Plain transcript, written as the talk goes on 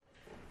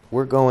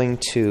we're going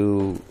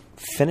to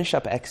finish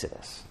up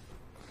Exodus.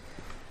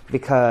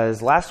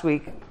 Because last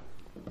 2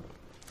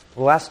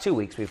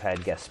 weeks, we've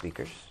had guest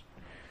speakers.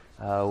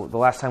 The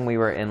last time we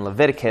were in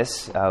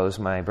Leviticus was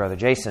my brother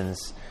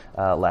Jason's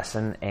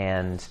lesson,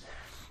 and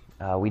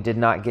we did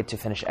not get to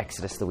finish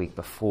Exodus the week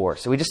before.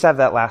 So we just have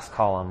that last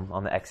column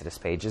on the Exodus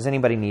page. Does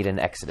anybody need an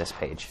Exodus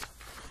page?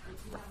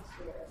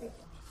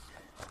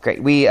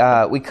 Great.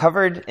 We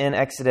covered in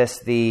Exodus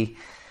the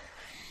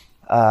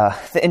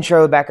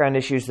intro, the background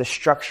issues, the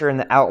structure and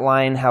the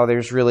outline, how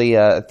there's really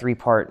a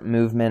three-part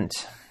movement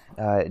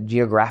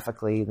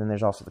geographically. Then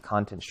there's also the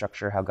content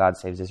structure, how God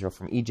saves Israel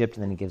from Egypt,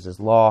 and then he gives his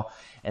law,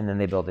 and then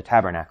they build the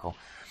tabernacle.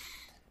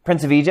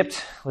 Prince of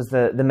Egypt was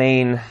the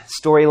main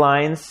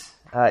storylines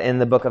in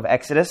the book of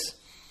Exodus.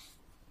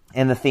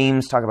 And the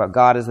themes talk about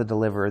God as the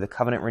deliverer, the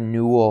covenant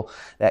renewal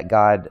that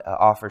God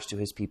offers to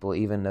his people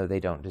even though they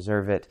don't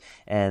deserve it,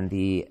 and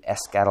the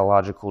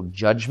eschatological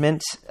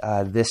judgment.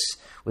 This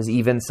was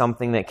even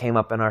something that came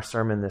up in our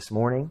sermon this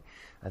morning.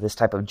 This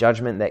type of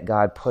judgment that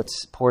God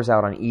pours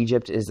out on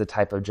Egypt is the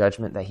type of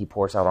judgment that he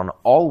pours out on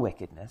all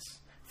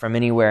wickedness from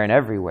anywhere and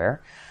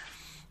everywhere.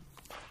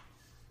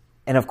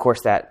 And of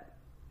course that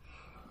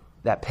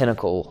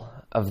pinnacle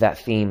of that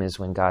theme is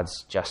when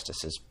God's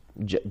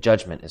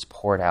judgment is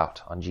poured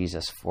out on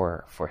Jesus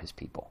for his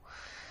people,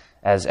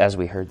 as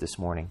we heard this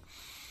morning.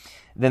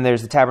 Then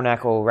there's the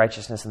tabernacle,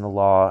 righteousness, and the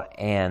law,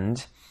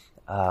 and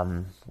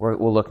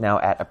we'll look now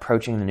at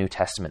approaching the New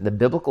Testament. The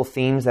biblical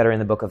themes that are in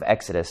the book of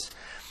Exodus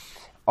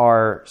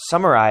are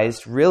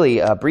summarized really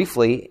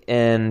briefly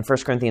in 1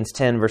 Corinthians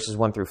 10, verses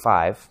 1 through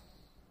 5.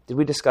 Did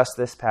we discuss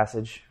this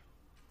passage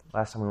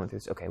last time we went through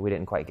this? Okay, we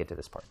didn't quite get to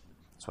this part.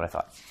 That's what I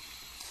thought.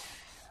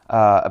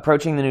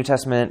 Approaching the New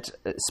Testament,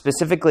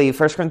 specifically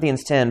 1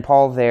 Corinthians 10,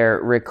 Paul there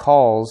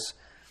recalls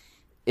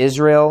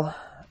Israel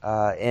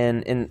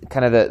in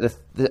kind of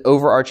the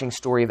overarching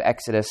story of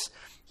Exodus.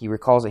 He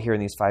recalls it here in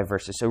these 5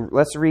 verses. So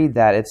let's read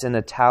that. It's in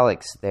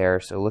italics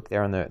there, so look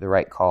there on the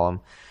right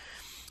column.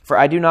 For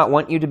I do not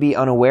want you to be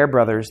unaware,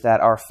 brothers,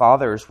 that our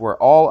fathers were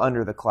all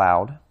under the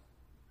cloud.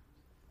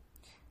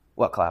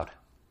 What cloud?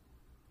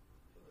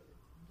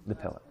 The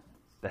pillar.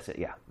 That's it,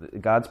 yeah.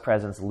 God's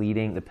presence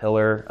leading the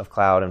pillar of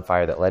cloud and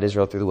fire that led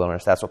Israel through the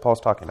wilderness. That's what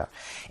Paul's talking about.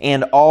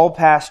 And all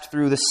passed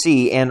through the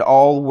sea, and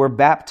all were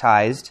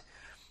baptized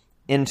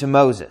into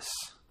Moses.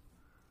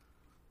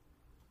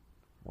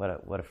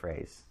 What a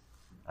phrase.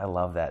 I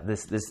love that.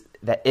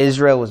 That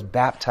Israel was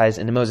baptized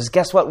into Moses.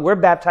 Guess what? We're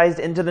baptized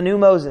into the new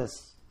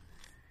Moses,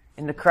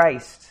 into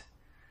Christ,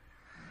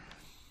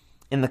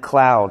 in the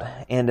cloud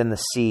and in the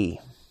sea.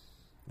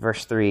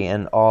 Verse 3,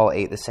 and all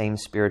ate the same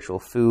spiritual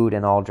food,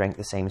 and all drank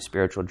the same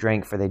spiritual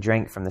drink, for they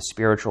drank from the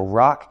spiritual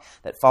rock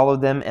that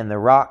followed them, and the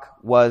rock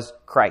was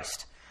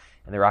Christ.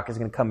 And the rock is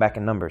going to come back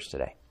in Numbers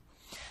today.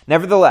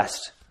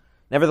 Nevertheless,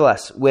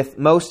 with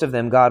most of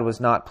them God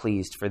was not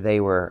pleased, for they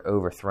were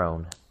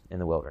overthrown in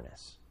the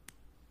wilderness.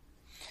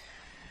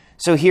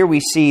 So here we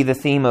see the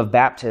theme of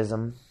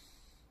baptism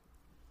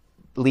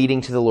leading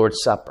to the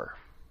Lord's Supper.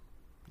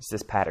 It's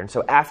this pattern.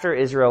 So after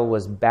Israel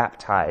was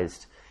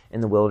baptized in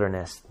the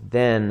wilderness,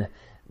 then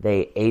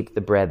they ate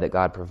the bread that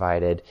God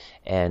provided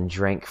and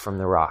drank from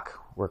the rock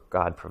where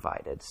God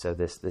provided. So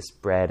this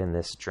bread and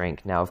this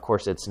drink. Now, of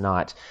course, it's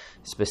not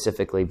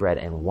specifically bread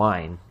and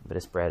wine, but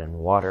it's bread and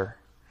water.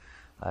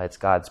 It's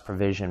God's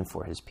provision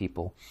for his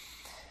people.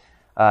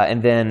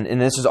 And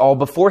this is all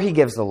before he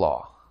gives the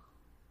law,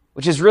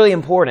 which is really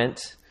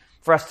important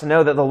for us to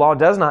know that the law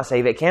does not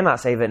save, it cannot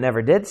save, it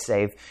never did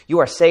save. You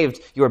are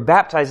saved, you are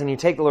baptized, and you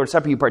take the Lord's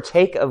Supper. You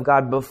partake of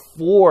God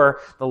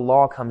before the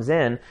law comes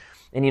in.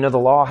 And the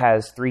law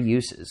has 3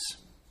 uses.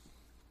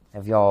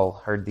 Have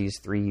y'all heard these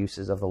 3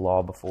 uses of the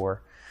law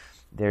before?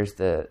 There's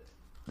the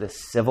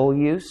civil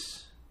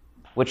use,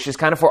 which is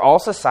kind of for all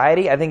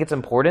society. I think it's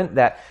important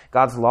that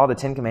God's law, the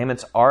 10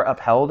 Commandments, are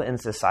upheld in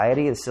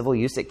society. The civil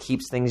use, it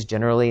keeps things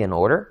generally in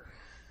order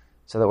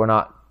so that we're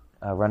not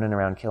running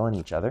around killing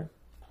each other.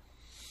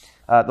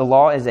 The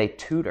law is a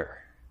tutor.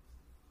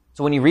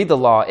 So when you read the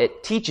law,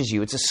 it teaches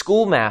you. It's a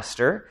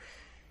schoolmaster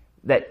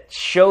that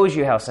shows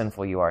you how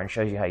sinful you are and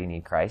shows you how you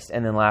need Christ.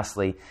 And then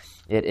lastly,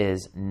 it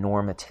is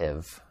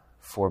normative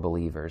for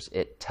believers.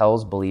 It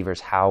tells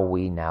believers how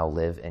we now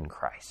live in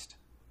Christ.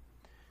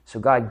 So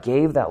God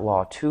gave that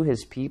law to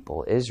his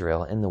people,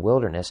 Israel, in the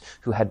wilderness,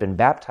 who had been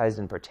baptized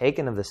and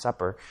partaken of the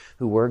supper,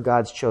 who were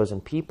God's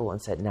chosen people,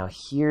 and said, now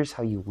here's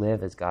how you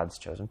live as God's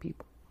chosen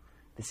people.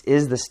 This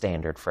is the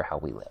standard for how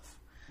we live.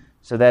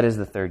 So that is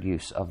the 3rd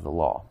use of the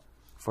law.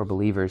 For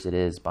believers, it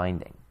is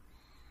binding.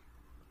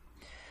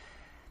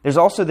 There's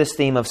also this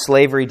theme of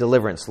slavery,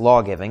 deliverance,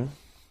 law-giving.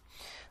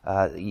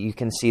 You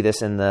can see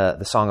this in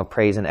the Song of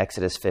Praise in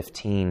Exodus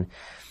 15.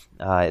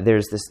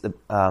 There's this,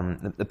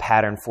 the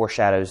pattern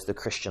foreshadows the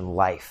Christian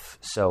life.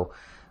 So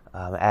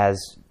as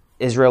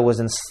Israel was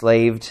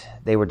enslaved,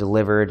 they were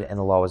delivered, and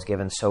the law was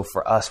given. So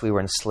for us, we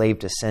were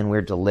enslaved to sin. We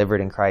were delivered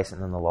in Christ,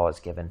 and then the law is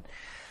given.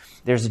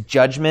 There's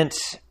judgment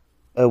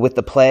with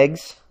the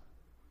plagues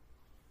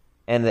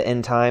and the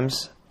end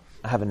times.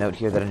 I have a note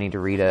here that I need to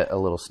read a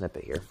little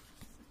snippet here.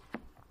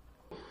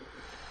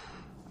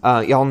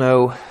 Y'all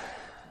know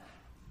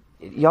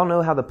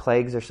how the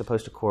plagues are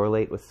supposed to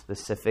correlate with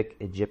specific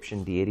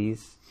Egyptian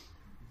deities?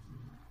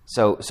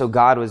 So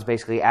God was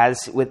basically,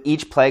 as with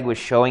each plague, was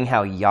showing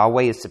how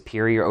Yahweh is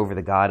superior over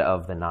the god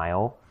of the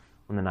Nile,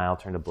 when the Nile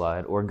turned to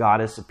blood, or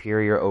God is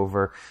superior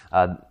over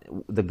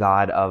the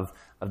god of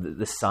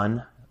the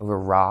sun, over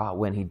Ra,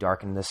 when he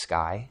darkened the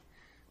sky.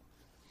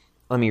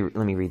 Let me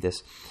read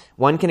this.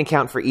 One can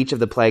account for each of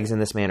the plagues in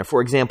this manner. For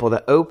example,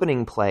 the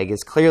opening plague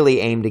is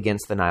clearly aimed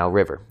against the Nile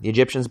River. The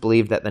Egyptians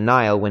believed that the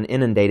Nile, when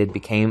inundated,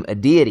 became a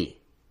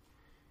deity,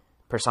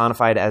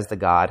 personified as the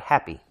god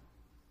Happy.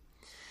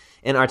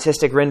 In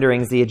artistic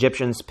renderings, the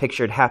Egyptians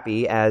pictured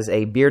Happy as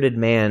a bearded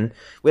man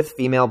with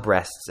female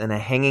breasts and a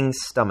hanging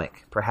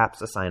stomach,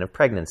 perhaps a sign of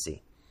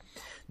pregnancy.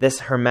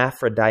 This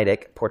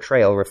hermaphroditic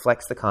portrayal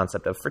reflects the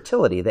concept of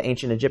fertility. The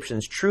ancient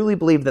Egyptians truly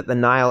believed that the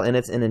Nile in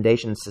its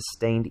inundation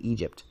sustained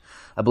Egypt,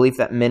 a belief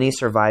that many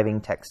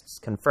surviving texts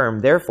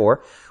confirm.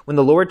 Therefore, when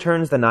the Lord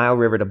turns the Nile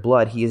River to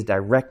blood, he is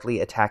directly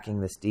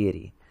attacking this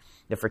deity.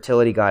 The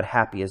fertility god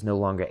Happy is no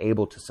longer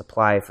able to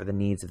supply for the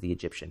needs of the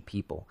Egyptian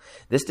people.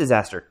 This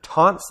disaster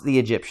taunts the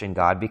Egyptian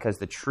god because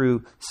the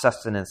true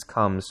sustenance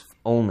comes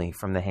only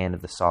from the hand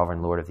of the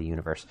sovereign Lord of the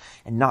universe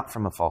and not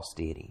from a false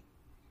deity.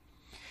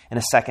 And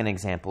a second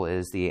example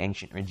is the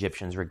ancient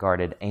Egyptians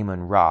regarded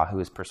Amun-Ra, who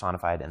is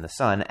personified in the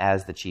sun,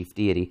 as the chief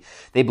deity.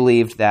 They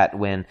believed that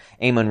when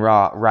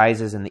Amun-Ra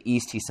rises in the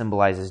east, he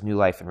symbolizes new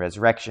life and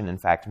resurrection. In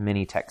fact,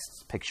 many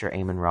texts picture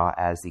Amun-Ra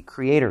as the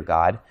creator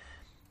god.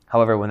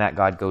 However, when that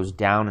god goes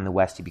down in the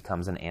west, he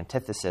becomes an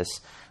antithesis,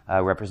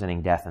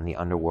 representing death in the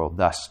underworld.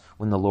 Thus,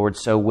 when the Lord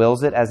so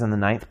wills it, as in the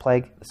 9th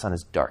plague, the sun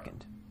is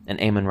darkened,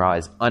 and Amun-Ra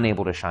is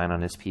unable to shine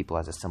on his people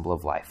as a symbol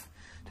of life.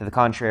 To the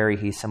contrary,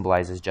 he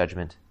symbolizes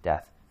judgment,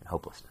 death, and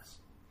hopelessness.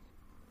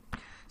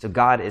 So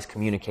God is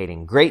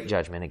communicating great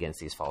judgment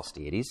against these false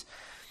deities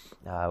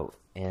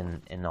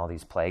in all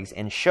these plagues,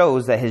 and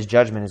shows that his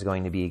judgment is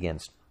going to be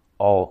against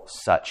all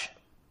such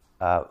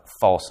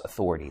false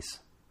authorities.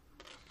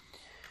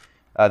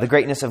 The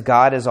greatness of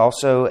God is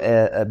also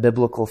a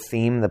biblical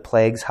theme. The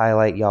plagues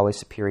highlight Yahweh's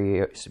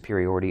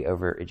superiority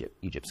over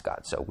Egypt's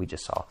God. So we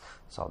just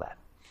saw that.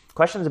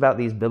 Questions about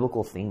these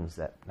biblical themes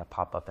that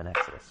pop up in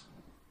Exodus?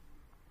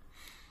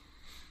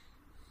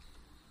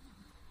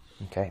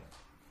 Okay.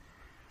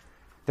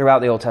 Throughout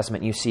the Old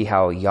Testament, you see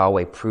how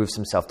Yahweh proves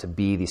himself to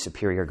be the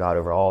superior God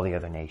over all the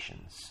other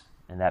nations.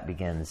 And that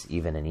begins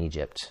even in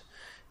Egypt,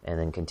 and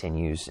then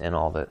continues in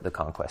all the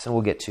conquests. And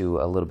we'll get to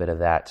a little bit of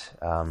that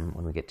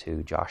when we get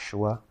to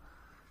Joshua.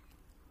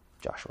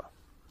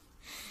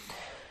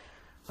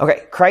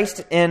 Okay,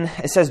 Christ in,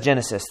 it says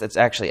Genesis, that's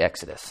actually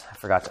Exodus. I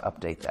forgot to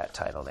update that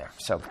title there.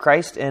 So,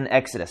 Christ in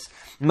Exodus.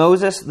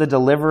 Moses, the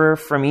deliverer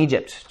from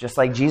Egypt, just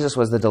like Jesus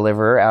was the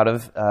deliverer out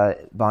of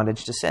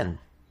bondage to sin.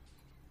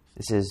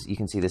 You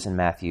can see this in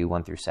Matthew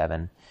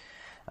 1-7.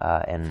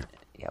 And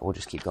yeah, we'll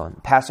just keep going.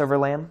 Passover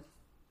lamb.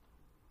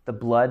 The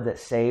blood that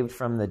saved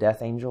from the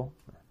death angel,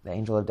 the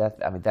angel of death,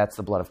 that's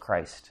the blood of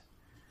Christ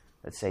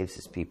that saves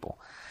his people.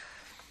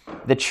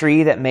 The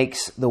tree that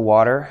makes the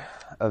water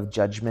of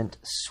judgment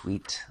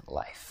sweet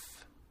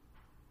life.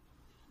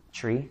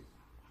 Tree.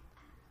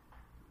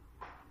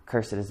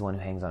 Cursed is the one who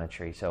hangs on a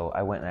tree. So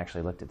I went and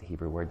actually looked at the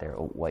Hebrew word there.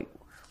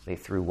 They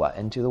threw what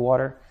into the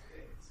water?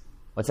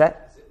 What's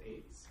that?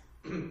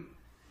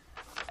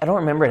 I don't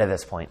remember it at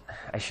this point.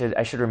 I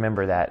should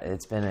remember that.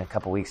 It's been a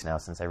couple weeks now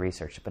since I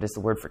researched it, but it's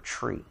the word for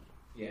tree.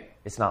 Yeah.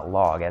 It's not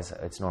log as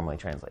it's normally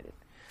translated.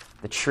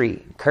 The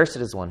tree. Cursed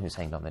is the one who's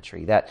hanged on the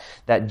tree. That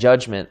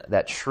judgment,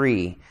 that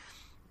tree,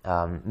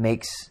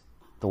 makes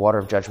the water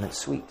of judgment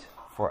sweet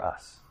for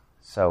us.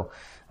 So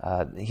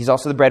he's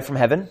also the bread from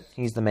heaven.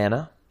 He's the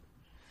manna.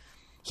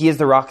 He is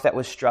the rock that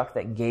was struck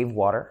that gave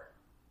water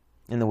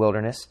in the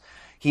wilderness.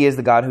 He is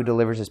the God who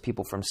delivers his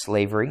people from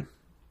slavery.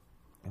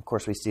 Of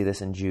course, we see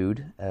this in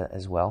Jude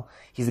as well.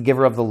 He's the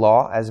giver of the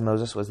law, as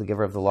Moses was the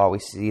giver of the law. We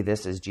see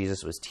this as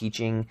Jesus was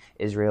teaching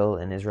Israel,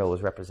 and Israel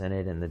was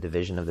represented in the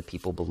division of the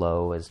people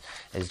below as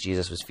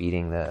Jesus was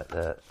feeding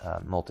the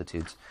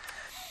multitudes.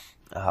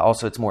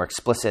 Also, it's more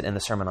explicit in the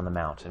Sermon on the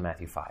Mount in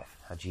Matthew 5,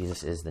 how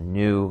Jesus is the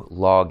new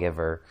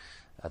lawgiver,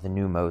 the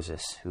new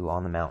Moses, who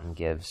on the mountain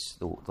gives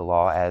the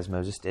law as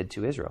Moses did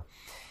to Israel.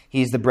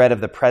 He's the bread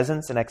of the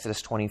presence in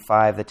Exodus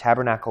 25, the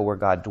tabernacle where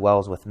God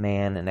dwells with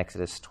man in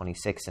Exodus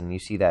 26, and you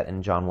see that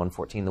in John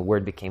 1:14. The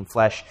Word became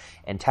flesh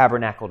and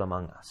tabernacled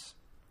among us,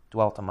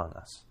 dwelt among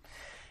us.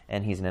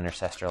 And he's an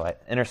intercessor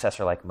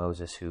like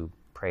Moses who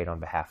prayed on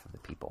behalf of the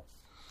people.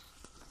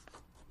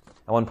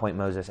 At one point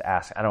Moses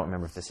asked, I don't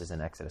remember if this is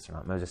in Exodus or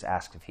not, Moses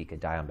asked if he could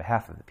die on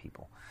behalf of the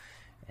people.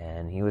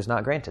 And he was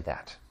not granted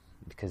that,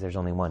 because there's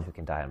only one who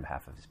can die on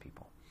behalf of his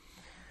people.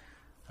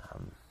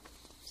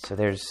 So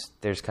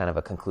there's kind of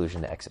a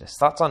conclusion to Exodus.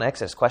 Thoughts on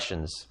Exodus?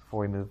 Questions before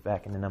we move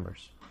back into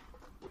Numbers?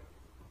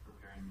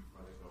 Preparing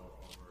before they go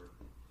over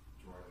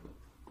Jordan,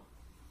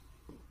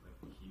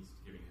 like he's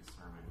giving his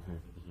sermon. I think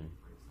he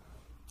breaks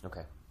that up.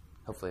 Okay.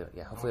 Hopefully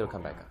it'll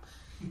come back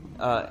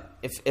up.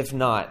 If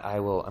not,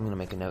 I'm going to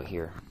make a note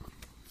here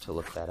to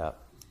look that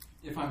up.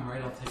 If I'm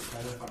right, I'll take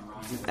credit. If I'm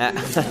wrong,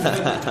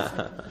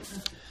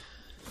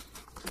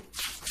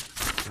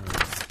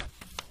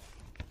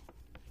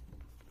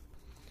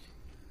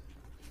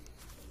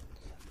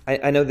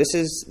 I know this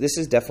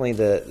is definitely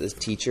the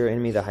teacher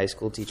in me, the high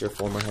school teacher,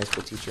 former high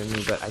school teacher in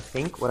me, but I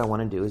think what I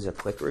want to do is a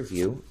quick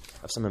review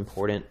of some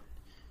important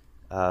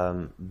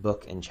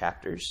book and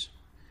chapters,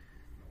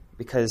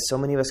 because so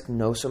many of us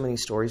know so many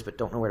stories but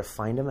don't know where to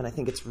find them, and I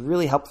think it's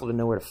really helpful to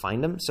know where to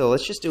find them. So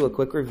let's just do a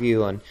quick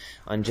review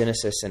on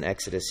Genesis and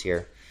Exodus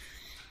here.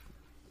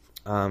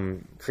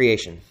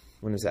 Creation.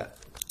 When is that?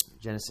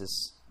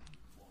 Genesis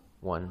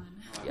 1.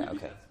 Yeah,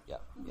 okay. Yeah.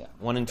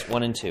 1 and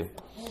 2.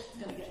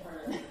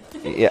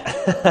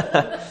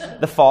 Yeah.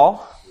 The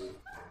fall.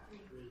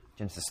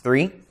 Genesis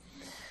 3.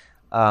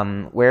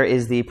 Where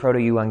is the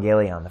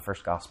proto-evangelion, the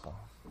first gospel?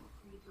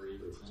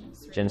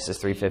 Genesis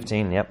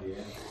 3:15, yep.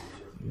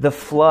 The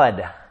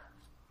flood.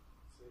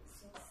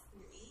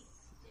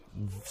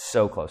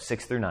 So close.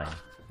 6 through 9.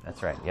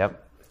 That's right.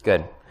 Yep.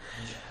 Good.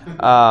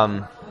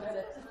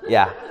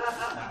 Yeah.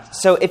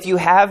 So if you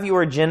have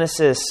your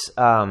Genesis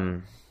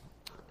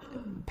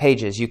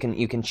pages, you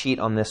can cheat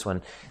on this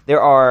one.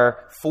 There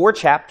are 4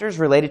 chapters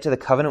related to the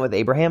covenant with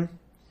Abraham.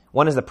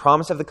 One is the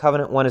promise of the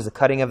covenant, one is the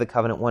cutting of the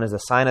covenant, one is the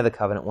sign of the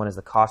covenant, one is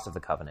the cost of the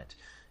covenant.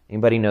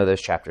 Anybody know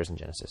those chapters in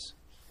Genesis?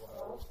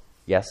 12,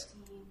 Yes?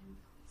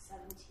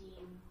 17,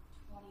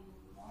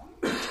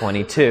 21.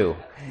 22.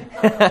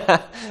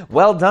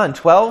 Well done.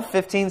 12,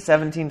 15,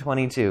 17,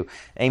 22.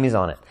 Amy's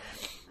on it.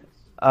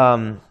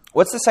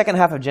 What's the second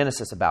half of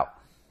Genesis about?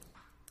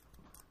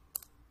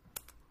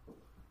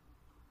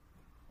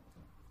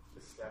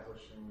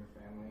 Establishing the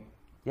family.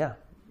 Yeah.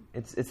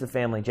 It's the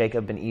family,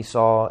 Jacob and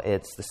Esau.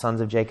 It's the sons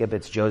of Jacob.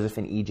 It's Joseph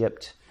in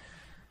Egypt.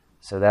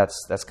 So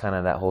that's kind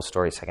of that whole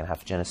story, second half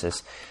of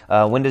Genesis.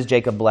 When does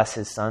Jacob bless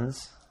his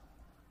sons?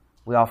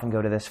 We often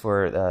go to this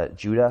for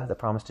Judah, the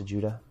promise to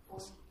Judah.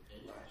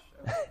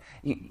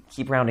 You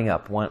keep rounding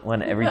up,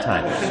 one every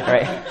time. All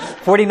right,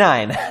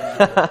 49.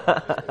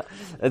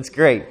 That's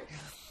great.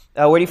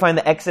 Where do you find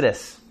the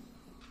Exodus?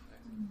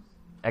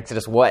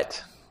 Exodus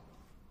what?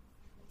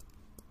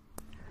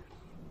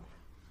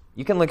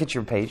 You can look at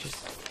your pages.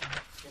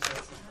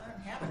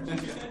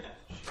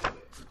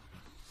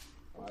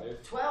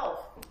 12.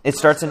 It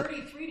starts in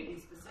 33 to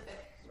be specific.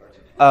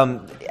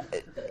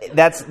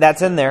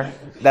 that's in there.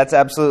 That's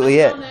absolutely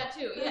it. On that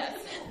too, yes.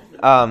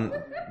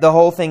 The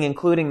whole thing,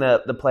 including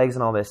the plagues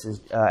and all this, is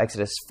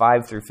Exodus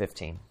 5 through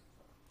 15.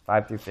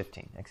 5 through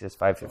 15. Exodus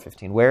 5 through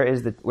 15. Where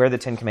are the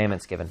 10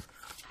 Commandments given?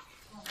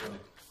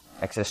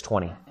 Exodus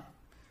 20.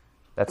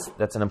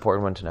 That's an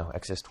important one to know.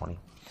 Exodus 20. All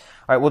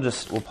right,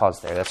 we'll pause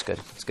there. That's good.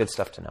 It's good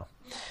stuff to know.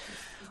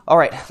 All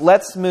right,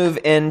 let's move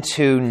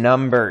into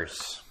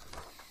Numbers.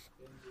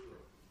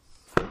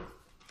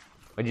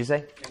 What'd you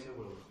say?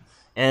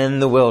 In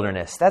the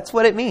wilderness. That's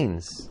what it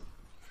means.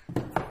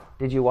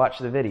 Did you watch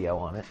the video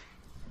on it?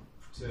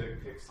 To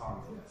pick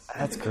songs, yes.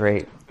 That's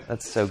great.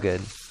 That's so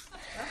good.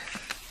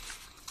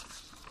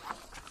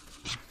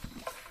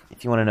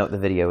 If you want to know what the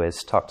video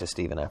is, talk to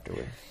Stephen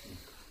afterward.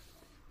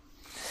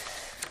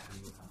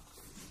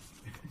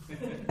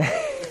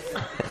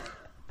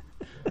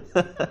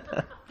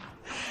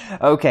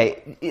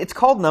 Okay, it's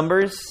called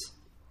Numbers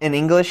in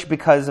English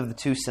because of the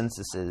 2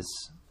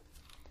 censuses.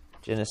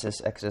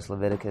 Genesis, Exodus,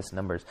 Leviticus,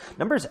 Numbers.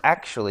 Numbers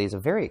actually is a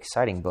very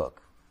exciting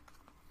book.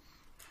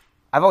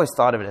 I've always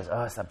thought of it as,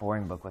 it's that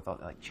boring book with all,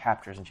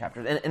 chapters and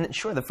chapters. And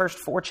sure, the first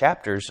 4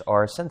 chapters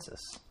are a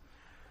census.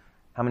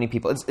 How many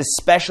people?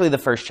 Especially the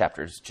first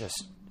chapter is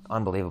just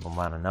unbelievable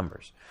amount of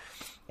numbers.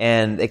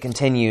 And it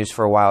continues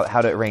for a while, how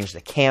to arrange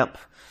the camp.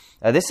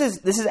 This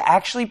is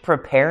actually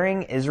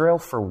preparing Israel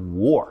for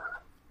war.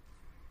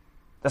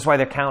 That's why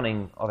they're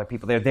counting all their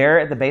people. They're there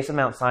at the base of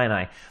Mount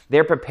Sinai.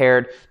 They're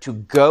prepared to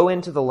go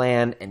into the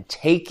land and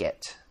take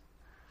it.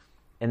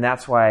 And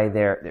that's why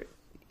they're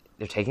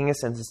taking a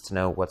census to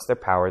know what's their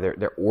power.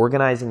 They're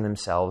organizing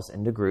themselves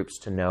into groups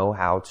to know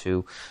how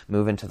to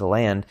move into the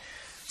land.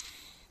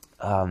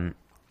 And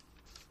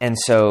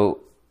so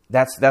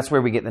that's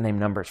where we get the name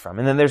Numbers from.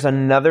 And then there's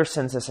another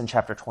census in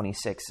chapter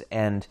 26.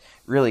 And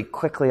really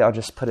quickly, I'll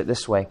just put it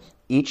this way.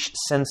 Each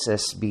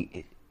census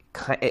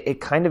it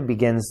kind of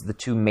begins the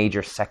 2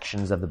 major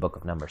sections of the book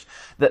of Numbers.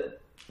 The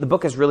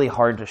book is really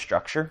hard to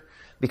structure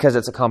because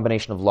it's a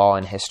combination of law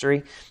and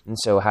history. And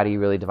so how do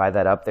you really divide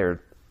that up? There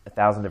are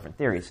 1,000 different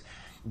theories.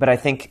 But I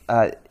think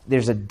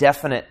there's a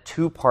definite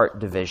 2-part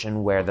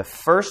division where the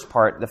first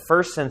part, the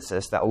first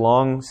census, that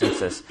long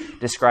census,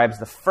 describes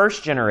the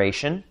first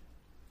generation.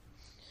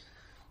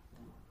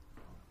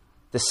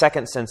 The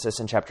second census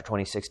in chapter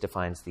 26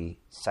 begins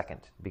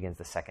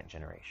the second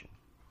generation.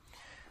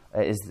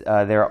 Is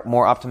there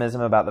more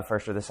optimism about the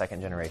first or the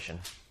second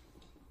generation?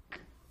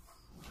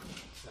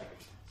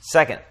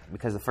 Second,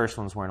 because the first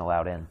ones weren't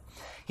allowed in.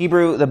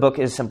 Hebrew, the book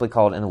is simply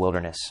called In the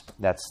Wilderness.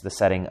 That's the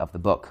setting of the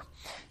book.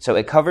 So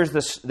it covers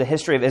the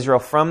history of Israel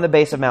from the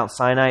base of Mount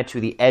Sinai to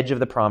the edge of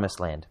the Promised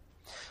Land.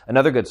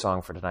 Another good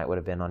song for tonight would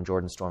have been On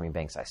Jordan's Stormy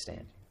Banks I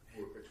Stand.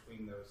 We're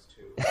between those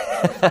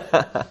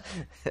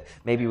 2.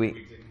 Maybe we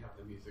didn't have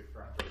the music for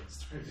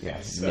story.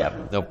 Yes, So-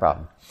 yeah, no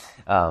problem.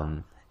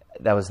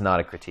 That was not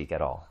a critique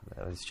at all.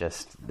 It was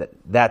just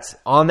that's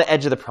on the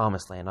edge of the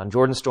promised land. On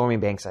Jordan's stormy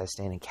banks I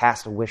stand and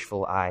cast a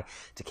wishful eye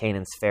to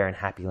Canaan's fair and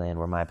happy land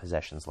where my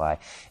possessions lie.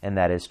 And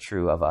that is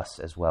true of us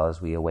as well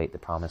as we await the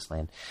promised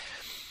land.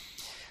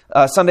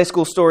 Sunday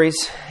school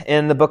stories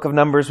in the book of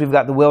Numbers. We've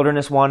got the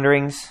wilderness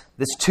wanderings.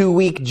 This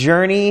 2-week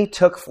journey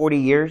took 40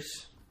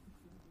 years.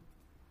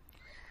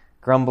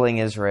 Grumbling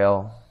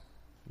Israel.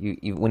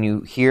 When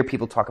you hear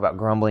people talk about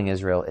grumbling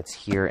Israel, it's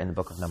here in the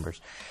book of Numbers.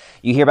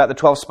 You hear about the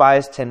 12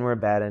 spies, 10 were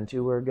bad and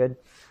 2 were good.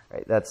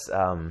 Right? That's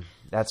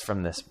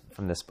from this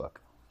book.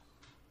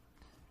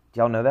 Do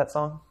y'all know that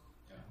song?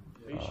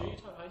 Are you sure you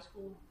taught high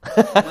school?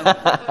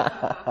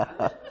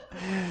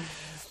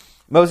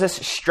 Moses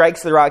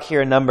strikes the rock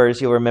here in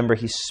Numbers. You'll remember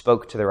he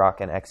spoke to the rock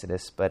in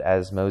Exodus, but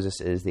as Moses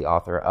is the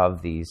author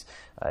of these,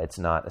 it's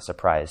not a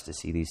surprise to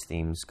see these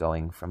themes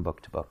going from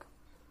book to book.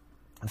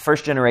 The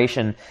first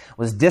generation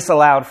was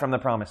disallowed from the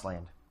promised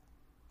land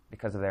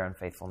because of their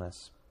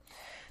unfaithfulness.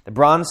 The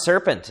bronze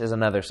serpent is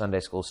another Sunday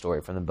school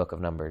story from the book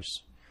of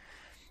Numbers.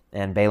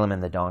 And Balaam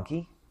and the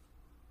donkey,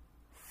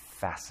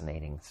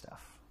 fascinating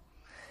stuff.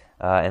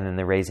 And then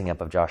the raising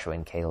up of Joshua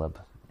and Caleb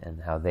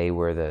and how they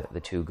were the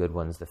 2 good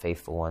ones, the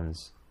faithful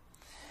ones.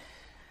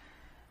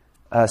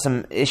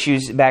 Some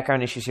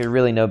background issues here,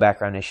 really no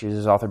background issues. It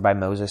was authored by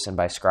Moses and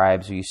by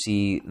scribes. You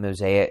see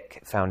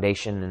Mosaic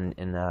foundation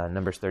in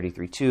Numbers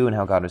 33:2 and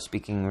how God was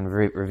speaking and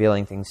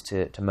revealing things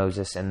to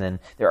Moses. And then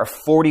there are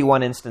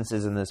 41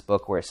 instances in this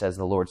book where it says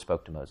the Lord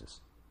spoke to Moses.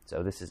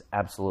 So this is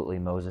absolutely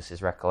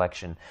Moses'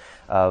 recollection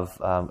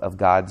of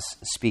God's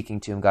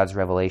speaking to him, God's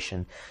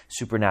revelation,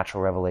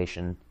 supernatural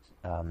revelation,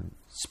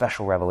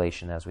 special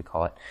revelation as we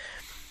call it.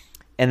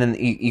 And then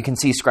you can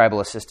see scribal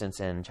assistance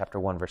in chapter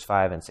 1, verse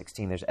 5 and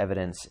 16. There's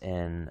evidence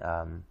in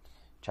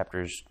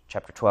chapter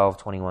 12,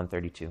 21,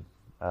 32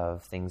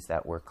 of things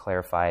that were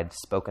clarified,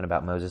 spoken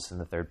about Moses in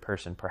the third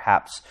person.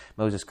 Perhaps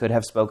Moses could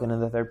have spoken in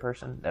the third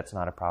person. That's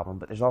not a problem.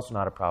 But there's also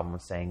not a problem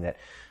with saying that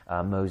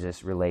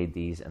Moses relayed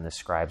these and the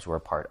scribes were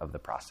a part of the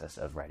process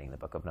of writing the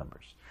book of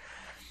Numbers.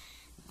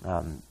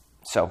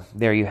 So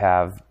there you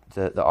have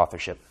the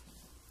authorship.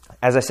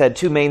 As I said,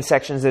 2 main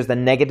sections. There's the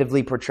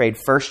negatively portrayed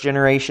first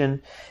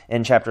generation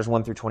in chapters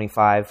 1 through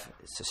 25,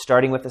 so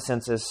starting with the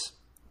census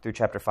through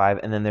chapter 5,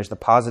 and then there's the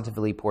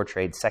positively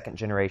portrayed second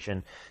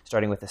generation,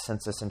 starting with the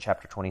census in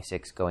chapter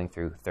 26, going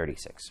through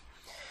 36.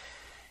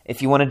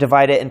 If you want to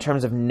divide it in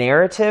terms of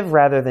narrative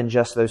rather than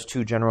just those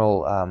 2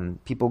 general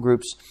people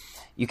groups,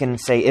 you can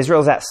say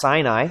Israel's at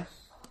Sinai.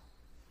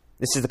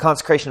 This is the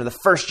consecration of the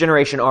first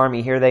generation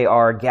army. Here they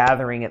are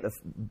gathering at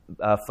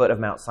the foot of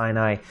Mount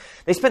Sinai.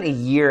 They spent a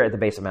year at the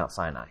base of Mount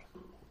Sinai.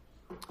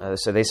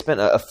 So they spent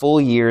a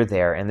full year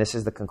there, and this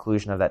is the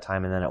conclusion of that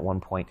time. And then at one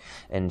point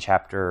in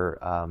chapter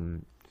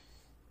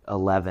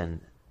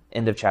 11,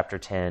 end of chapter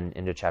 10,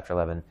 into chapter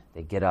 11,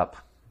 they get up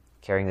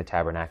carrying the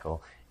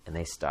tabernacle, and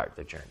they start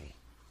their journey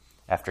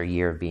after a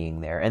year of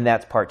being there. And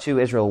that's part 2.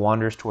 Israel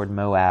wanders toward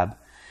Moab.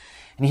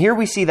 And here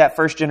we see that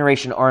first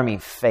generation army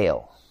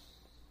fail.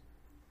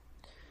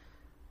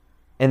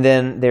 And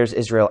then there's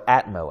Israel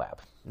at Moab.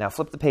 Now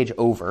flip the page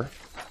over,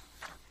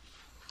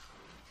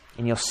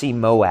 and you'll see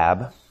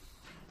Moab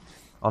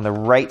on the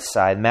right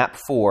side, map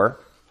 4,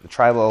 the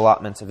tribal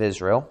allotments of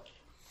Israel.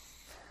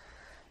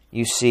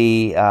 You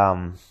see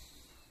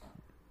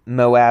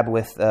Moab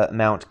with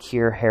Mount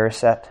Kir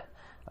Hareset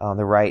on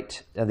the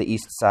right, the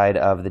east side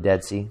of the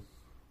Dead Sea.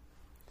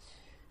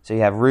 So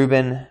you have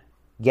Reuben,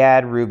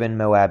 Gad, Reuben,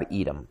 Moab,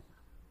 Edom.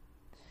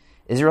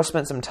 Israel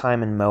spent some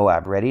time in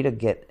Moab, ready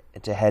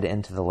to head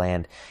into the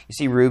land. You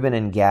see Reuben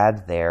and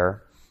Gad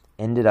there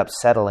ended up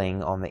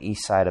settling on the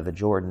east side of the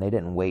Jordan. They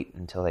didn't wait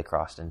until they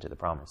crossed into the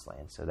promised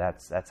land. So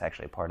that's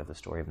actually a part of the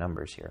story of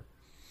Numbers here.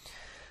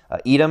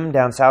 Edom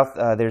down south,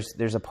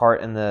 there's a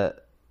part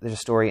there's a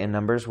story in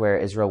Numbers where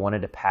Israel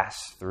wanted to pass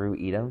through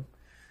Edom.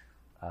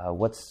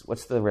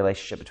 What's the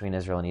relationship between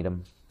Israel and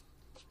Edom?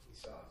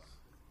 Esau's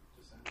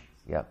descendants.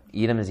 Yeah,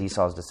 Edom is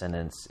Esau's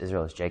descendants.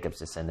 Israel is Jacob's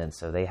descendants.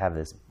 So they have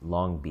this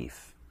long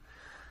beef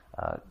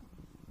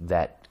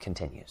that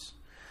continues.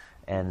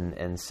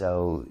 And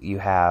so you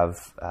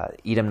have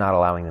Edom not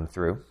allowing them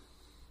through.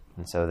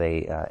 And so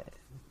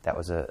that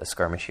was a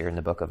skirmish here in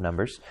the book of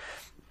Numbers.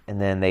 And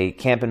then they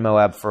camp in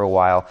Moab for a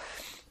while.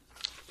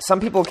 Some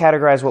people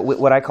categorize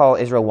what I call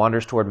Israel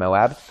wanders toward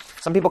Moab.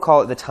 Some people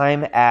call it the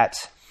time at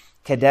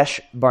Kadesh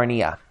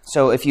Barnea.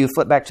 So if you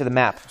flip back to the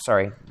map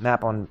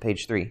on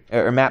page 3,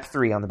 or map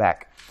 3 on the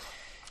back,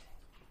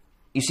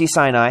 you see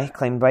Sinai,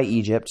 claimed by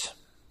Egypt.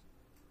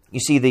 You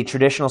see the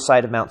traditional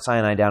site of Mount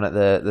Sinai down at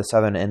the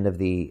southern end of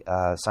the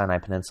Sinai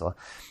Peninsula.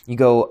 You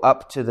go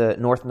up to the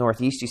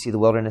north-northeast, you see the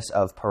wilderness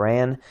of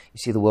Paran, you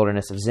see the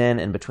wilderness of Zin,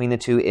 and between the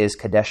two is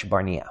Kadesh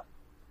Barnea.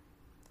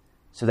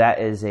 So that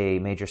is a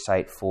major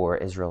site for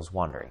Israel's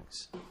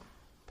wanderings.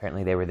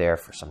 Apparently they were there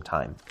for some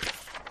time.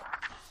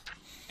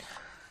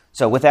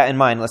 So with that in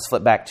mind, let's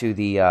flip back to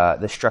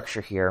the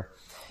structure here.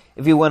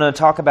 If you want to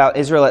talk about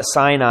Israel at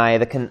Sinai,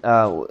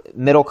 the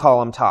middle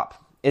column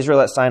top,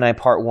 Israel at Sinai,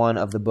 part 1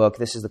 of the book.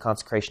 This is the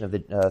consecration of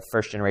the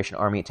first generation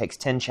army. It takes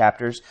 10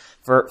 chapters.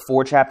 For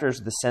 4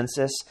 chapters, the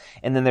census,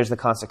 and then there's the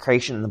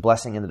consecration and the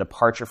blessing and the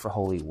departure for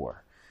holy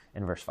war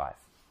in verse 5.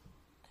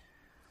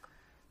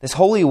 This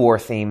holy war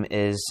theme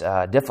is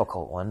a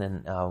difficult one,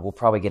 and we'll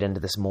probably get into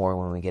this more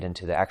when we get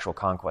into the actual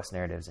conquest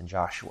narratives in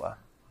Joshua.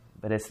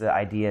 But it's the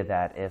idea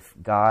that if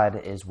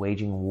God is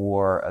waging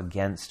war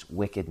against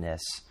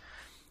wickedness,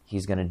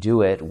 he's going to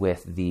do it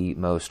with the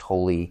most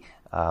holy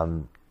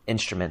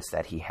instruments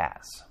that he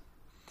has.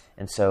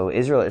 And so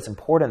Israel, it's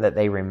important that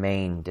they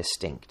remain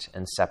distinct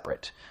and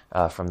separate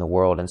from the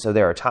world. And so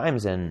there are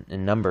times in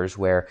Numbers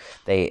where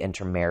they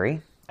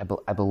intermarry.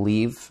 I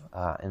believe,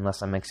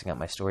 unless I'm mixing up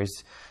my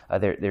stories,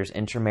 there's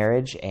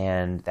intermarriage,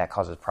 and that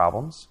causes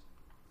problems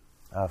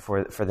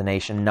for the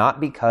nation. Not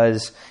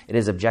because it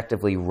is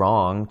objectively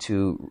wrong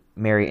to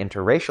marry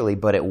interracially,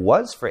 but it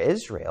was for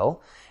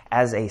Israel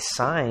as a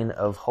sign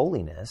of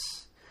holiness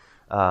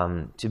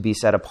to be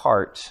set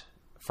apart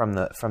from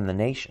the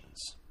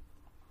nations.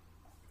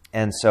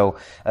 And so,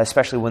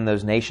 especially when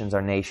those nations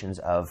are nations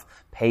of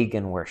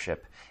pagan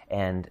worship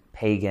and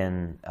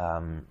pagan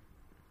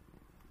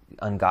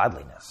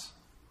ungodliness,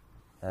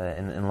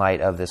 in light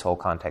of this whole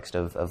context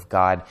of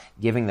God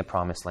giving the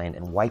promised land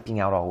and wiping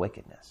out all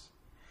wickedness.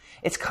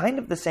 It's kind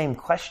of the same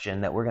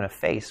question that we're going to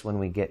face when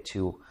we get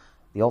to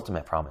the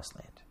ultimate promised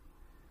land.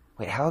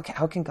 Wait, how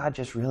can God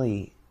just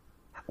really,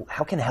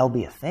 how can hell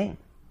be a thing?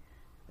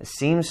 It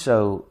seems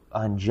so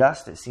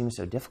unjust, it seems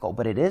so difficult,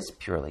 but it is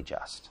purely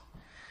just.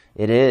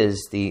 It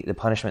is the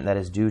punishment that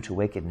is due to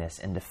wickedness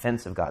in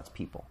defense of God's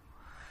people.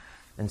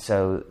 And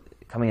so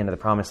coming into the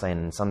promised land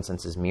in some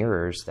senses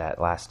mirrors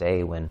that last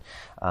day when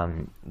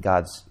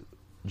God's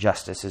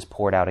justice is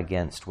poured out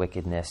against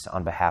wickedness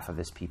on behalf of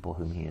his people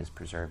whom he is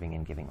preserving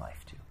and giving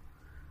life to.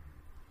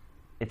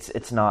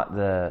 It's not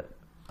the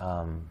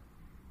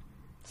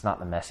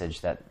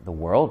message that the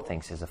world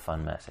thinks is a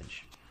fun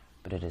message,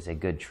 but it is a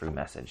good, true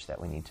message that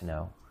we need to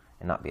know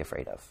and not be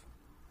afraid of.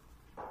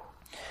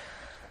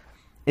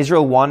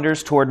 Israel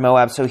wanders toward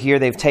Moab. So here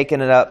they've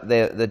taken it up,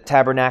 the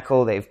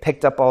tabernacle. They've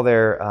picked up all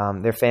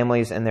their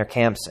families and their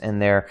camps,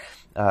 and they're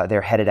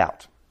headed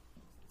out.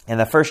 And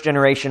the first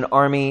generation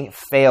army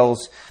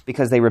fails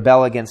because they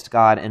rebel against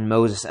God and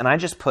Moses. And I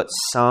just put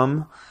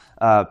some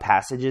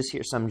passages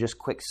here, some just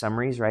quick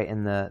summaries right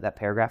in that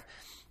paragraph.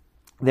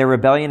 Their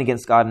rebellion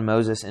against God and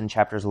Moses in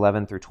chapters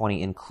 11 through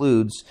 20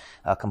 includes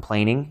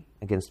complaining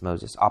against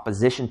Moses,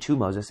 opposition to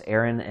Moses.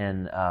 Aaron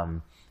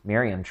and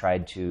Miriam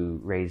tried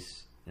to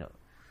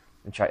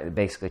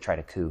basically try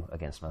to coup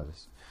against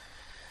Moses.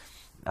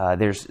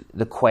 There's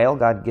the quail.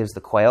 God gives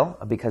the quail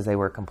because they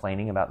were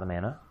complaining about the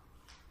manna.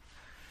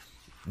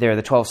 There are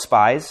the 12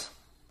 spies.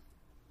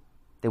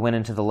 They went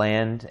into the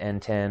land, and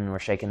 10 were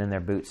shaking in their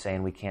boots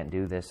saying, we can't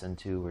do this. And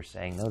 2 were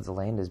saying, no, the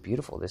land is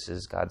beautiful. This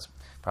is God's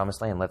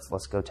promised land. Let's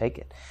go take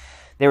it.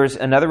 There was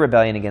another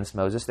rebellion against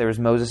Moses. There was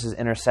Moses'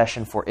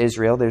 intercession for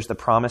Israel. There's the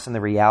promise and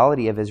the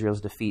reality of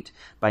Israel's defeat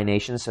by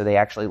nations. So they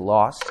actually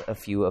lost a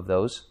few of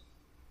those.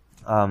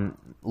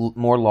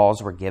 More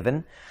laws were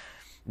given.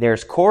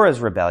 There's Korah's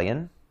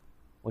rebellion,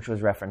 which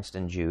was referenced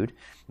in Jude.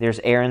 There's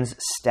Aaron's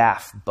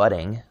staff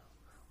budding,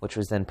 which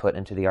was then put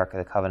into the Ark of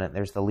the Covenant.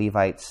 There's the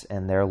Levites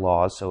and their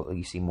laws, so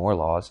you see more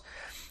laws.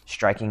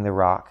 Striking the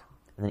rock,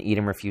 and then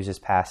Edom refuses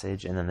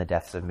passage, and then the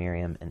deaths of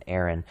Miriam and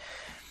Aaron.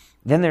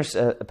 Then there's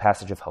a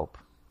passage of hope.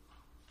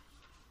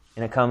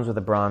 And it comes with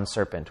a bronze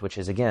serpent, which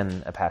is,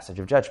 again, a passage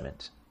of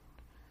judgment.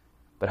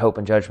 But hope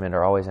and judgment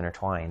are always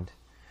intertwined.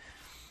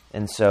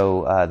 And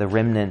so the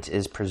remnant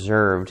is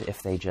preserved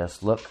if they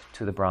just look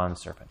to the bronze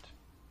serpent.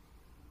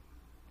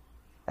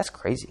 That's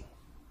crazy.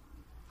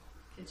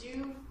 Could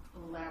you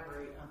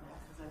elaborate on that?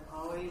 Because I've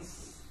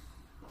always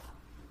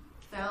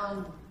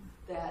found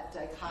that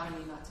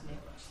dichotomy not to make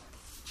much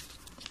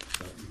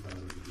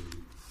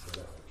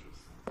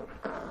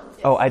sense.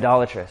 Oh,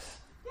 idolatrous.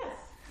 Yes.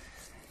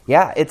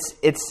 Yeah, it's.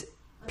 I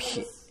mean,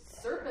 the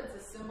serpent's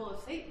a symbol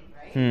of Satan,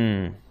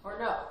 right? Or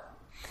no?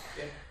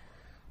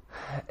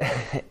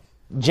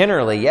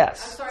 Generally, I'm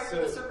yes. sorry for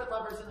the serpent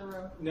lovers in the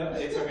room. No,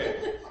 it's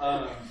okay.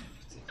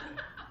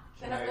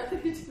 They have nothing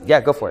to do with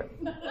Yeah, go for it.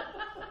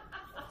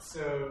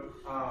 So,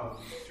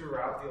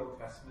 throughout the Old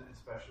Testament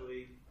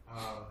especially,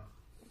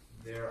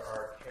 there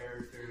are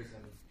characters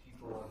and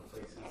people and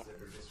places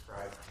that are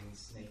described in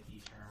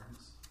snaky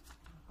terms.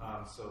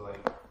 So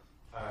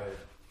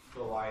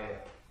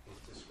Goliath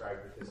is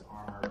described with his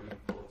armor being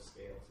full of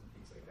scales and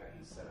things like that.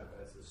 He's set up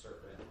as the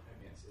serpent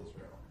against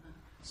Israel.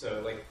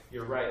 So,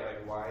 you're right,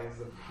 why is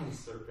the bronze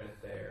serpent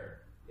there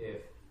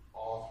if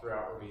all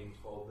throughout we're being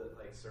told that,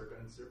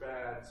 serpents are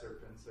bad,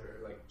 serpents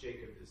are,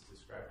 Jacob is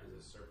described as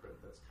a serpent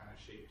that's kind of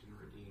shaped and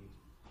redeemed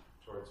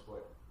towards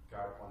what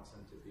God wants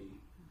him to be.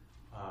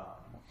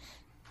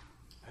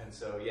 And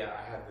so,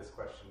 I had this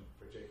question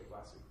for Jacob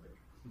last week,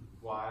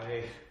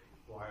 why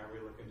are we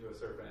looking to a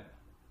serpent?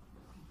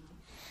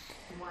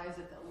 And why is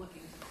it that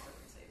looking to the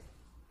serpent saves?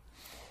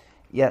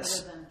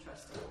 Yes. Other than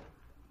trusting.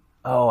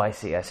 Oh, I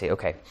see.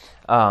 Okay.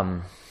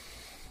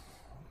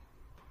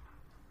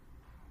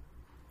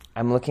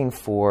 I'm looking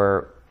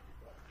for,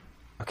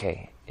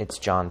 okay, it's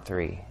John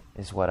 3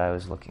 is what I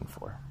was looking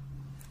for.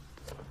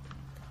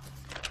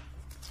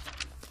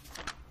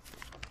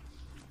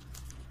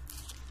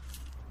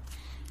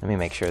 Let me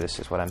make sure this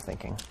is what I'm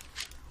thinking.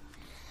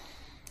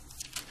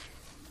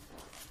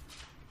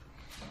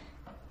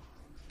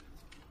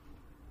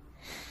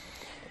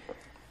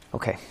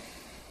 Okay.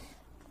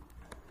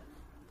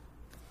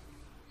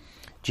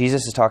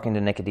 Jesus is talking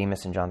to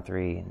Nicodemus in John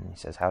 3, and he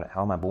says, how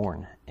am I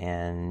born?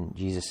 And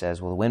Jesus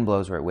says, well, the wind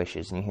blows where it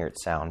wishes, and you hear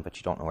its sound, but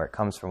you don't know where it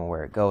comes from or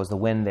where it goes. The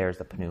wind there is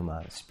the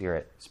pneuma, the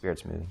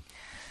Spirit's moving.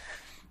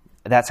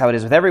 That's how it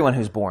is with everyone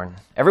who's born.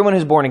 Everyone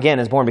who's born again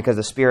is born because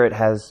the Spirit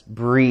has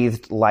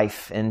breathed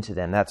life into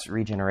them. That's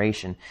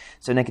regeneration.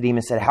 So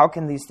Nicodemus said, how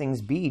can these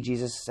things be?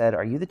 Jesus said,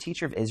 are you the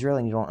teacher of Israel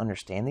and you don't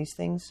understand these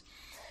things?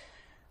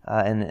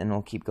 And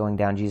we'll keep going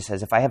down. Jesus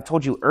says, if I have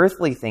told you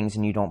earthly things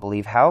and you don't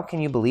believe, how can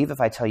you believe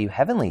if I tell you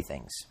heavenly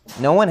things?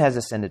 No one has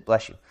ascended,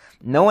 bless you.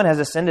 No one has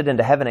ascended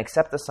into heaven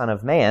except the Son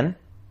of Man.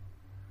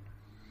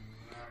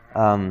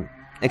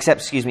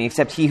 Except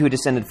he who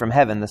descended from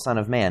heaven, the Son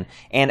of Man.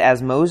 And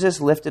as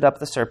Moses lifted up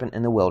the serpent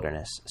in the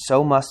wilderness,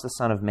 so must the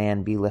Son of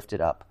Man be lifted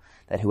up,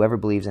 that whoever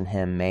believes in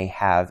him may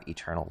have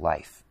eternal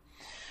life.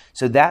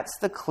 So that's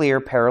the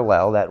clear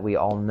parallel that we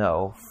all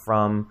know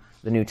from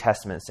the New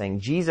Testament,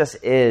 saying Jesus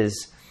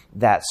is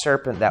that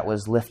serpent that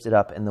was lifted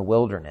up in the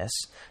wilderness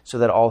so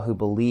that all who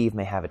believe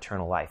may have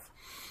eternal life.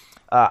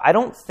 I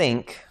don't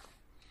think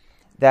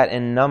that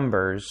in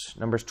Numbers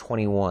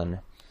 21,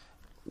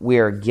 we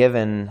are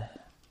given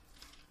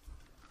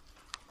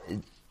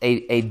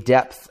a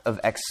depth of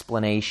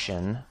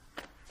explanation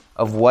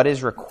of what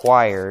is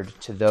required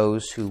to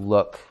those who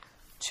look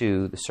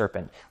to the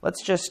serpent.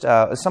 Let's just,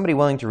 is somebody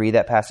willing to read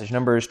that passage?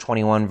 Numbers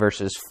 21,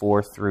 verses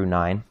 4 through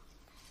 9.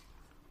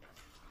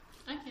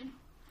 I can.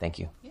 Thank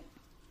you. Yeah.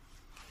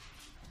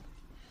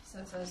 So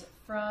it says,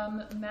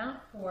 from Mount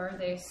Hor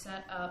they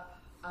set out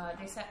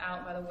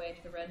by the way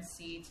to the Red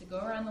Sea to go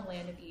around the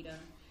land of Edom,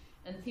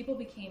 and the people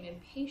became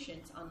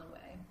impatient on the way.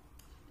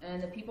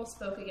 And the people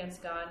spoke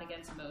against God and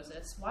against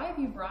Moses. Why have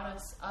you brought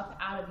us up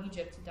out of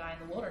Egypt to die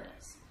in the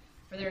wilderness?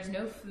 For there is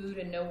no food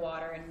and no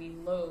water, and we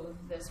loathe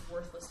this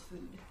worthless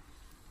food.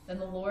 Then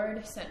the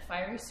Lord sent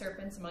fiery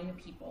serpents among the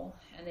people,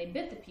 and they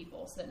bit the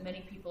people, so that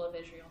many people of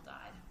Israel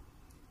died.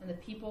 And the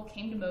people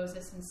came to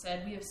Moses and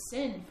said, we have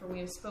sinned, for we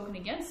have spoken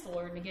against the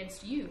Lord and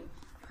against you.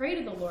 Pray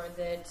to the Lord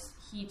that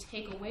he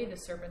take away the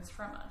serpents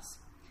from us.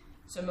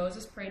 So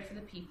Moses prayed for the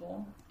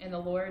people, and the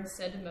Lord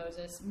said to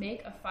Moses,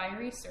 make a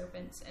fiery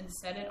serpent and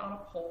set it on a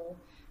pole,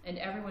 and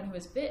everyone who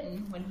is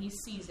bitten, when he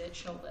sees it,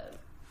 shall live.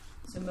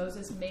 So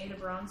Moses made a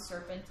bronze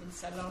serpent and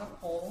set it on a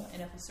pole,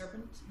 and if a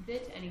serpent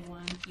bit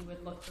anyone, he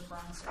would look the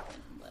bronze serpent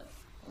and live.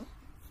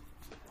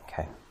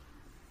 Okay.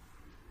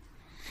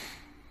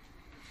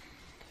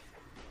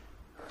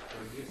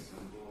 Would be a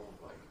symbol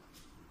of, like,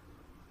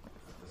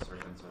 the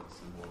serpents are the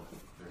symbol of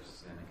their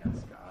sin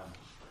against God.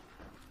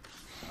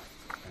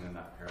 And then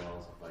that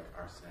parallels of, like,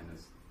 our sin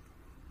is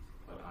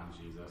put on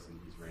Jesus and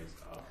he's raised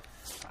up.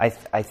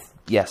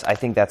 Yes, I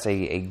think that's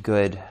a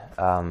good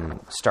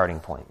starting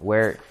point.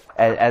 Where,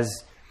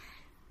 as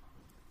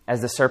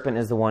the serpent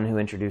is the one who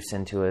introduced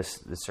sin to us,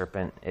 the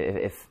serpent,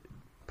 if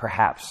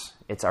perhaps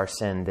it's our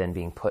sin then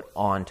being put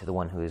on to the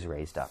one who is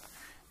raised up.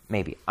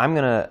 Maybe. I'm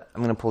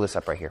gonna pull this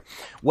up right here.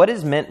 What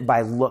is meant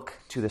by look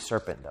to the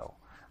serpent, though?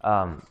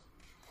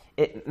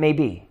 It may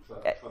be.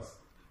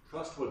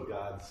 Trust what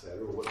God said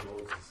or what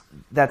Moses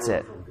That's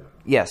heard it. from God.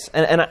 Yes,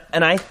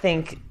 and I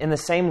think in the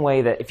same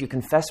way that if you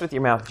confess with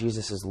your mouth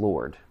Jesus is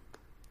Lord,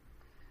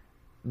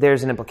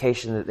 there's an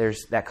implication that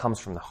that comes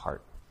from the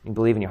heart. You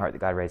believe in your heart that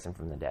God raised him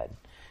from the dead,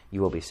 you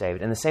will be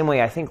saved. In the same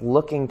way, I think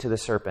looking to the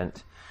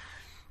serpent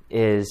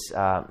is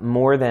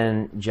more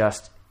than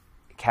just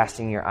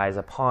casting your eyes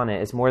upon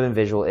it. It's more than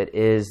visual. It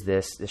is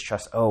this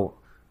trust. Oh,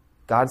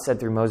 God said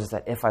through Moses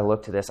that if I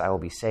look to this, I will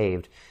be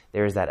saved.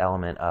 There is that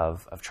element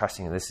of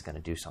trusting that this is going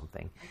to do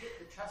something. I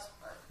get the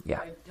trust part. Yeah.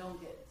 What I don't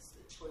get is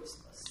the choice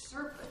of a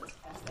serpent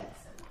as that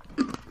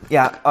symbol.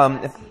 Yeah,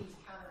 That seems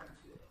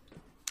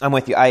counterintuitive. I'm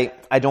with you.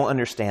 I don't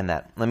understand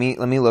that. Let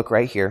me look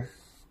right here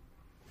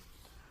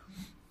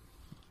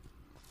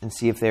and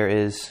see if there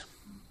is.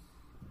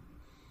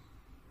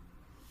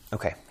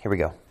 Okay, here we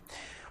go.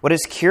 What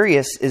is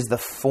curious is the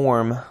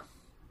form.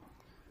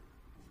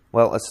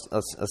 Well, let's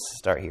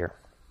start here.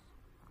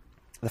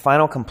 The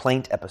final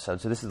complaint episode.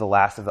 So this is the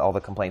last of all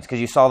the complaints because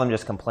you saw them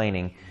just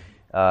complaining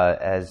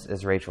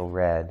as Rachel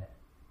read.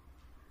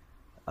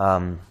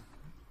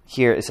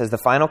 Here it says the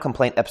final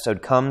complaint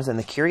episode comes in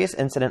the curious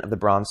incident of the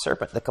bronze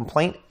serpent. The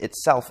complaint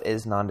itself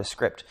is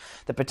nondescript.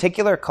 The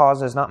particular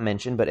cause is not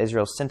mentioned, but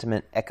Israel's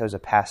sentiment echoes a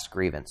past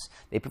grievance.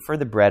 They prefer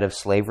the bread of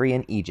slavery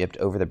in Egypt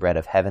over the bread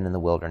of heaven in the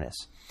wilderness.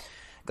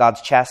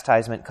 God's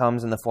chastisement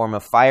comes in the form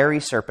of fiery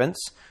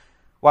serpents.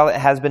 While it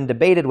has been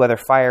debated whether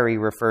fiery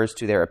refers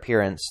to their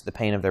appearance, the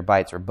pain of their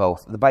bites, or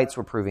both, the bites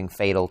were proving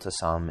fatal to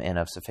some and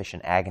of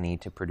sufficient agony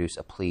to produce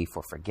a plea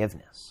for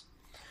forgiveness.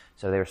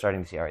 So they were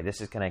starting to see, all right,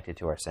 this is connected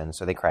to our sins.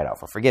 So they cried out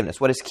for forgiveness.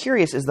 What is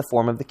curious is the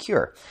form of the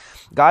cure.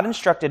 God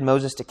instructed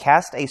Moses to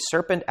cast a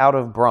serpent out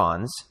of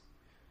bronze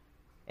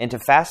and to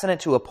fasten it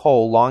to a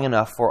pole long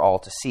enough for all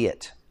to see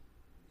it.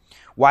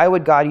 Why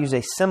would God use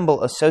a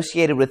symbol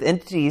associated with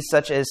entities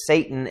such as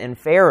Satan and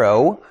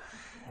Pharaoh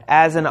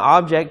as an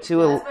object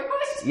to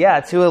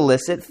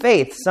elicit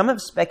faith? Some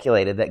have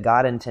speculated that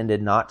God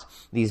intended not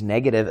these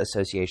negative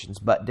associations,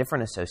 but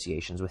different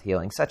associations with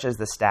healing, such as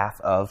the staff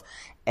of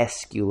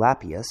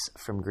Aesculapius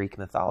from Greek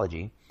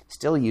mythology,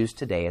 still used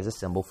today as a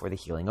symbol for the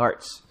healing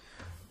arts.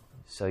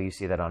 So you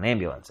see that on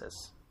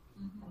ambulances.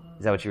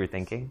 Is that what you were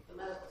thinking?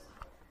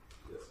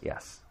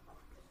 Yes.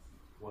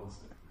 One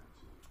step.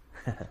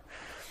 Does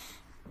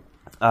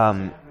that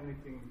have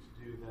anything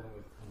to do then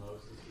with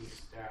Moses'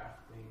 staff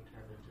being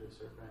turned into a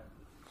serpent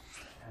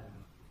and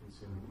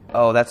consuming him?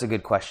 Oh, that's a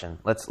good question.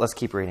 Let's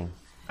keep reading.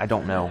 I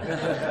don't know.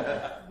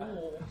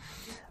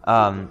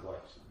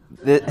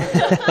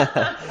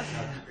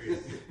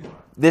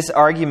 This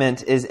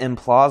argument is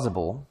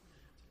implausible,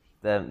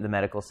 the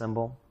medical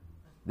symbol.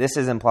 This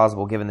is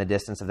implausible given the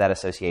distance of that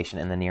association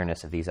and the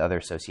nearness of these other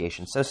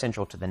associations, so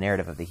central to the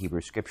narrative of the Hebrew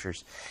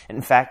Scriptures.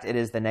 In fact, it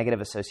is the negative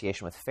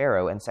association with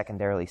Pharaoh and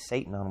secondarily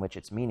Satan on which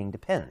its meaning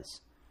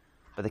depends.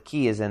 But the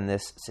key is in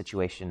this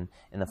situation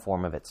in the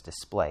form of its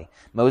display.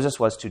 Moses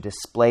was to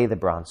display the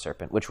bronze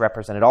serpent, which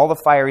represented all the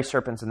fiery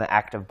serpents in the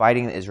act of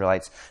biting the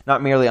Israelites,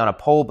 not merely on a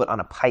pole, but on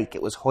a pike.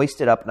 It was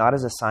hoisted up not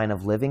as a sign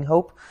of living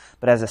hope,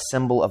 but as a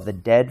symbol of the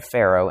dead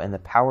Pharaoh and the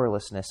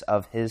powerlessness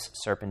of his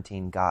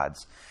serpentine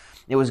gods.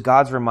 It was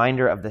God's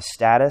reminder of the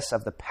status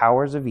of the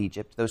powers of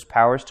Egypt, those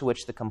powers to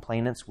which the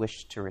complainants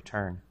wished to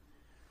return.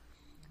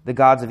 The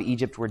gods of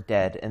Egypt were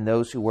dead, and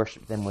those who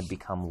worshipped them would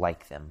become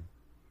like them.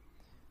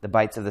 The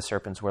bites of the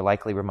serpents were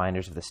likely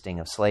reminders of the sting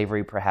of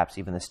slavery, perhaps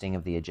even the sting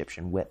of the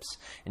Egyptian whips.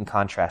 In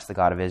contrast, the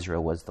God of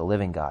Israel was the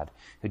living God,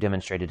 who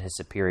demonstrated his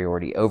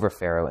superiority over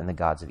Pharaoh and the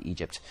gods of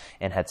Egypt,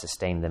 and had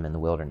sustained them in the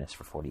wilderness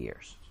for 40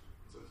 years.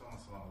 So it's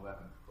almost an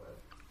 11th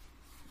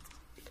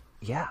plague.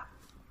 Yeah,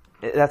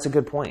 that's a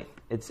good point.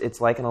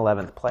 It's like an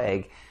 11th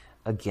plague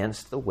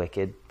against the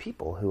wicked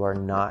people who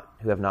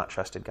have not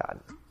trusted God.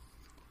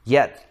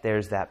 Yet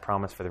there's that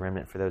promise for the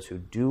remnant, for those who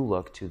do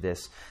look to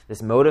this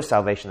mode of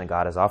salvation that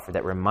God has offered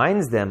that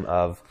reminds them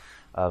of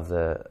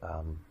the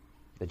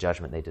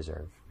judgment they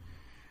deserve.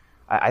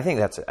 I think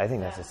that's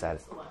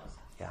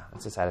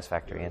a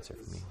satisfactory answer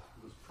for me.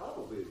 It was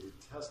probably a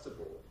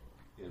detestable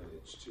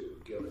image too,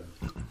 given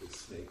that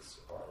snakes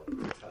are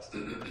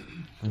detestable,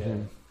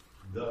 and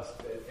thus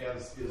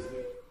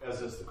as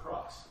is the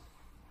cross.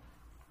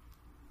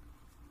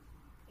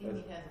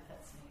 Amy has a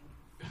pet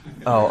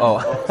snake. Oh.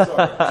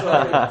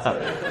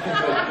 Sorry.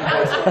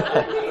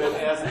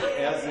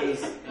 As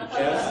is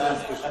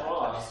the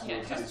cross.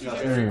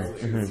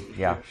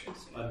 Yeah.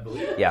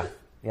 Unbelievable.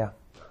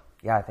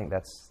 Yeah. I think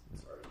that's.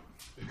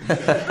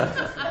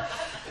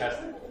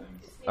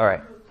 All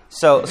right.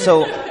 So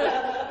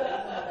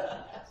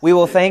we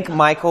will thank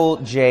Michael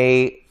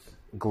J.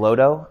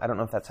 Glodo. I don't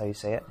know if that's how you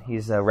say it.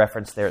 He's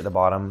referenced there at the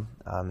bottom.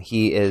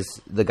 He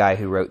is the guy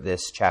who wrote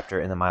this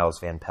chapter in the Miles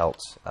Van Pelt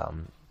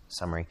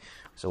summary.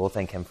 So we'll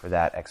thank him for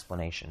that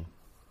explanation.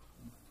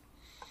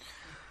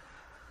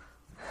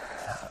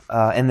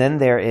 And then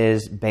there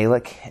is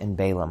Balak and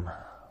Balaam.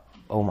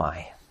 Oh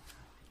my.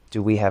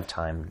 Do we have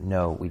time?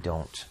 No, we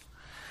don't.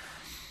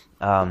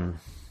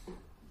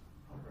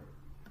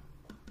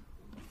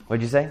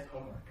 What'd you say?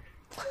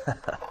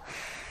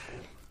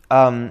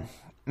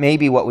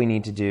 Maybe what we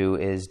need to do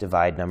is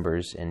divide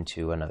Numbers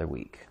into another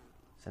week.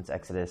 Since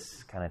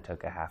Exodus kind of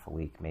took a half a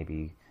week,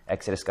 maybe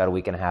Exodus got a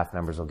week and a half,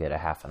 Numbers will get a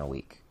half and a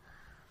week.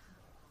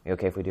 You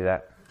okay if we do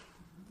that?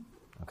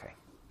 Okay.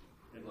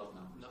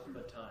 Nothing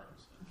but time.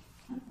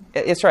 So.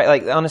 It's right.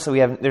 Like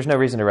honestly, there's no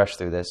reason to rush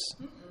through this,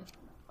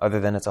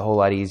 other than it's a whole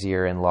lot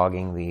easier in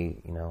logging the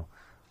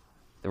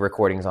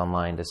recordings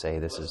online to say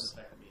this is.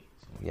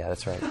 Yeah,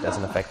 that's right. It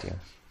doesn't affect you.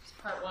 It's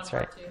part one, That's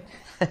part right. two.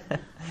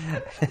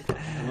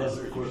 Unless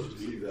of course you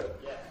see that.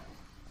 Yeah.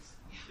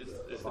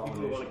 If the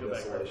people want to go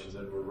back,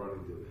 then we're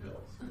running to the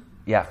hills.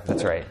 Yeah,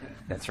 that's right.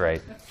 That's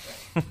right.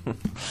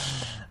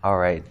 All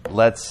right,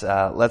 let's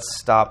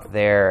stop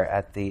there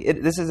at the.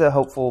 This is a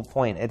hopeful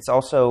point. It's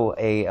also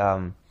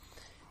a.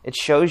 It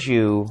shows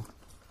you.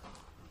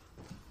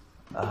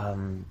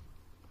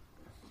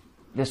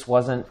 This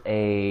wasn't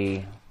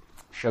a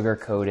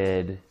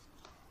sugar-coated,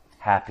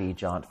 happy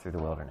jaunt through the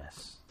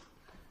wilderness,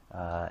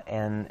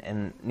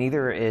 and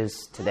neither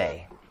is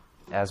today,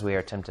 as we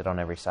are tempted on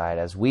every side,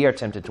 as we are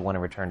tempted to want to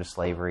return to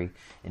slavery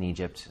in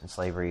Egypt and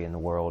slavery in the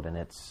world, and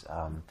it's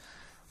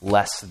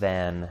less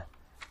than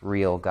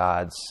real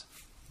gods,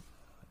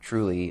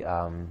 truly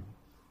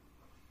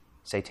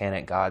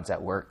satanic gods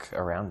at work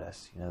around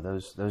us.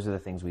 Those are the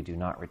things we do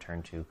not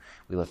return to.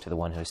 We look to the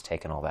one who has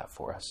taken all that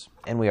for us,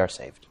 and we are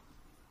saved.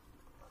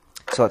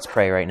 So let's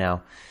pray right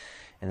now,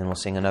 and then we'll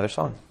sing another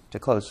song to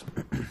close.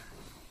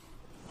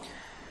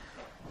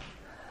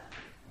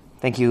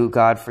 Thank you,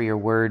 God, for your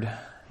word.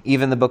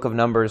 Even the book of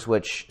Numbers,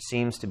 which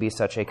seems to be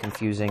such a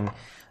confusing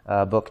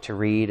book to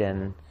read,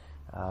 and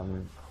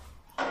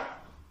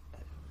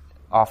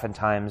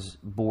oftentimes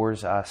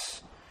bores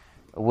us,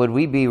 would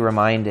we be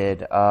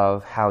reminded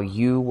of how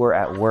you were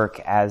at work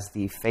as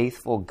the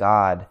faithful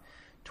God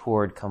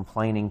toward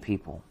complaining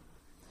people?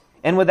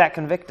 And would that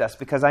convict us?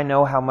 Because I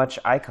know how much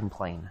I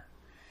complain.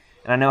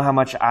 And I know how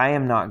much I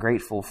am not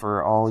grateful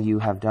for all you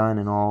have done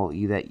and all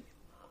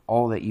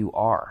that you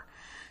are.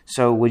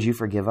 So would you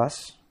forgive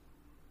us?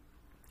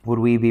 Would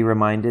we be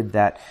reminded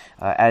that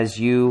as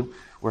you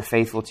were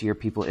faithful to your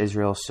people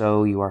Israel,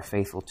 so you are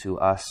faithful to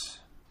us?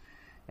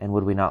 And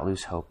would we not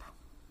lose hope?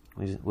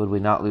 Would we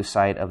not lose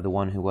sight of the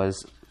one who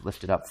was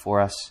lifted up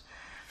for us?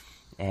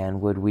 And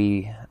would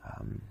we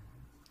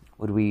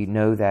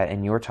know that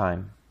in your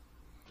time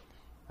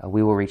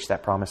we will reach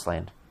that promised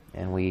land,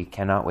 and we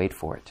cannot wait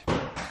for it.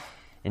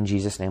 In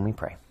Jesus' name we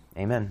pray.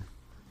 Amen.